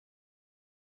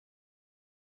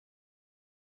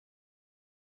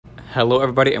Hello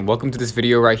everybody and welcome to this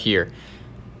video right here.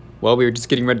 Well, we are just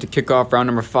getting ready to kick off round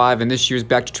number 5 in this year's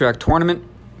Back to Track tournament.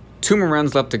 2 more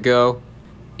rounds left to go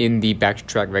in the Back to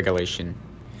Track regulation.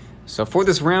 So for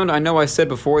this round, I know I said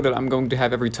before that I'm going to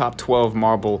have every top 12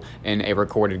 marble in a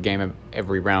recorded game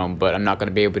every round, but I'm not going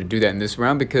to be able to do that in this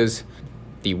round because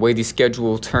the way the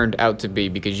schedule turned out to be,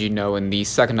 because you know in the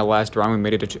second to last round we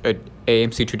made it a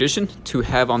AMC tradition to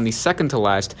have on the second to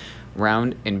last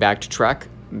round in Back to Track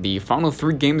the final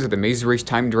 3 games of the Maze Race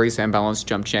Timed Race and Balance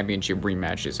Jump Championship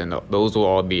rematches, and those will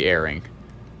all be airing.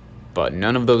 But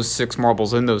none of those 6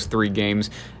 marbles in those 3 games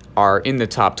are in the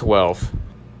top 12.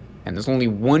 And there's only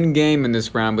 1 game in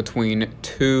this round between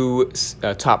 2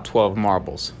 top 12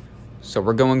 marbles. So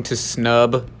we're going to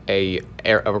snub a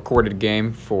recorded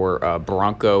game for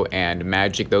Bronco and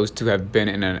Magic. Those 2 have been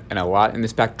in a lot in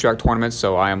this Back to Track tournament,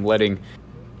 so I am letting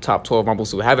top 12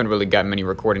 marbles who haven't really got many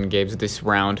recording games this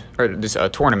round, or this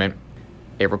tournament,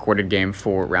 a recorded game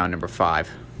for round number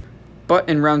 5. But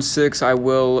in round 6, I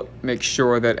will make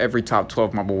sure that every top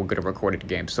 12 marble will get a recorded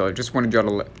game. So I just wanted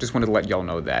to let y'all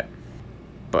know that.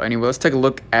 But anyway, let's take a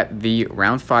look at the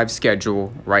round 5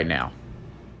 schedule right now.